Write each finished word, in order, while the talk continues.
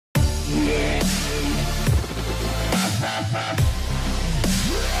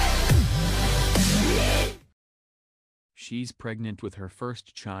She's pregnant with her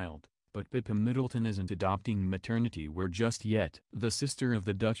first child, but Pippa Middleton isn't adopting maternity word just yet. The sister of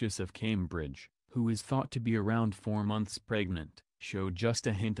the Duchess of Cambridge, who is thought to be around 4 months pregnant, showed just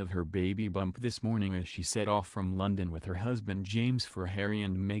a hint of her baby bump this morning as she set off from London with her husband James for Harry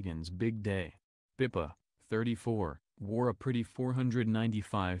and Meghan's big day. Pippa, 34, wore a pretty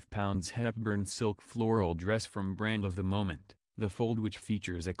 £495 Hepburn silk floral dress from Brand of the Moment, the fold which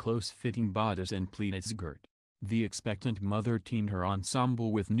features a close-fitting bodice and pleated skirt. The expectant mother teamed her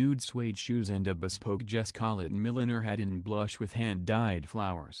ensemble with nude suede shoes and a bespoke Jess Collett milliner hat in blush with hand-dyed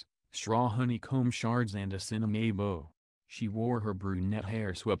flowers, straw honeycomb shards and a cinnamon bow. She wore her brunette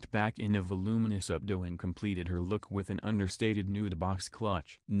hair swept back in a voluminous updo and completed her look with an understated nude box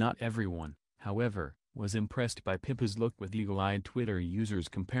clutch. Not everyone, however, was impressed by Pippa's look, with eagle-eyed Twitter users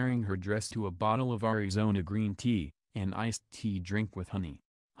comparing her dress to a bottle of Arizona green tea, an iced tea drink with honey.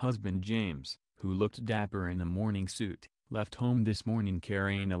 Husband James, who looked dapper in a morning suit, left home this morning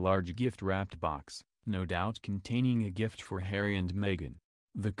carrying a large gift-wrapped box, no doubt containing a gift for Harry and Meghan.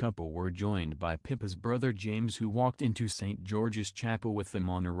 The couple were joined by Pippa's brother James, who walked into St. George's Chapel with them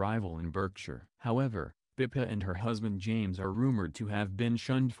on arrival in Berkshire. However, Pippa and her husband James are rumored to have been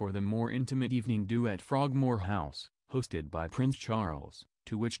shunned for the more intimate evening do at Frogmore House, hosted by Prince Charles,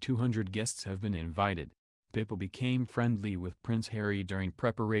 to which 200 guests have been invited. Pippa became friendly with Prince Harry during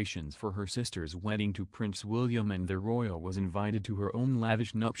preparations for her sister's wedding to Prince William, and the royal was invited to her own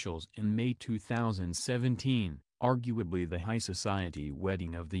lavish nuptials in May 2017, arguably the high society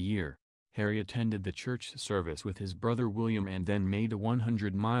wedding of the year. Harry attended the church service with his brother William and then made a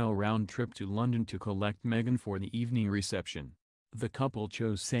 100-mile round trip to London to collect Meghan for the evening reception. The couple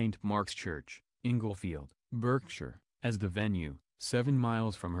chose St. Mark's Church, Inglefield, Berkshire, as the venue, 7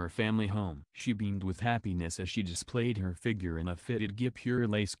 miles from her family home. She beamed with happiness as she displayed her figure in a fitted guipure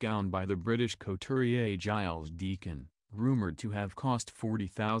lace gown by the British couturier Giles Deacon, rumored to have cost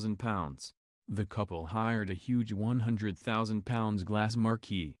 £40,000. The couple hired a huge £100,000 glass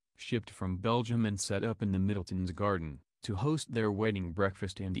marquee, shipped from Belgium and set up in the Middletons' garden, to host their wedding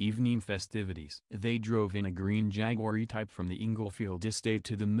breakfast and evening festivities. They drove in a green Jaguar E-Type from the Inglefield estate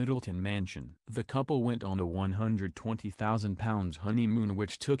to the Middleton mansion. The couple went on a £120,000 honeymoon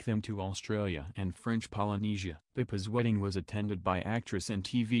which took them to Australia and French Polynesia. Pippa's wedding was attended by actress and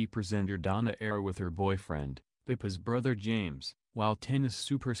TV presenter Donna Eyre with her boyfriend, Pippa's brother James, while tennis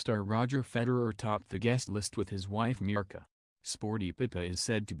superstar Roger Federer topped the guest list with his wife Mirka. Sporty Pippa is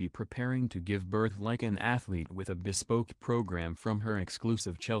said to be preparing to give birth like an athlete with a bespoke program from her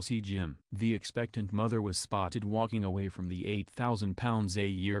exclusive Chelsea gym. The expectant mother was spotted walking away from the £8,000 a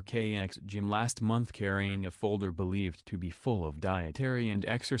year KX gym last month carrying a folder believed to be full of dietary and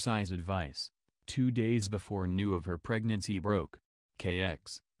exercise advice. 2 days before news of her pregnancy broke,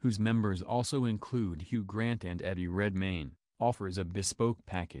 KX, whose members also include Hugh Grant and Eddie Redmayne, offers a bespoke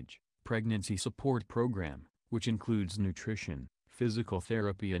package, pregnancy support program, which includes nutrition, physical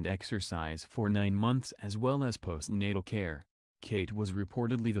therapy and exercise for 9 months as well as postnatal care. Kate was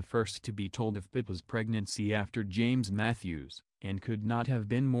reportedly the first to be told of Pippa's pregnancy after James Matthews, and could not have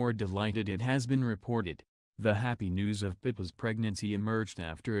been more delighted, it has been reported. The happy news of Pippa's pregnancy emerged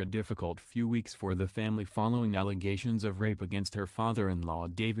after a difficult few weeks for the family following allegations of rape against her father-in-law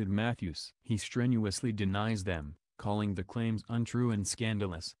David Matthews. He strenuously denies them, calling the claims untrue and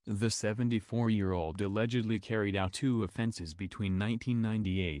scandalous. The 74-year-old allegedly carried out 2 offenses between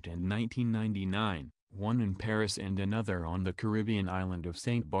 1998 and 1999, one in Paris and another on the Caribbean island of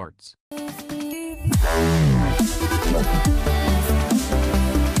St. Bart's.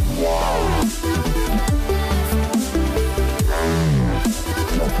 Wow.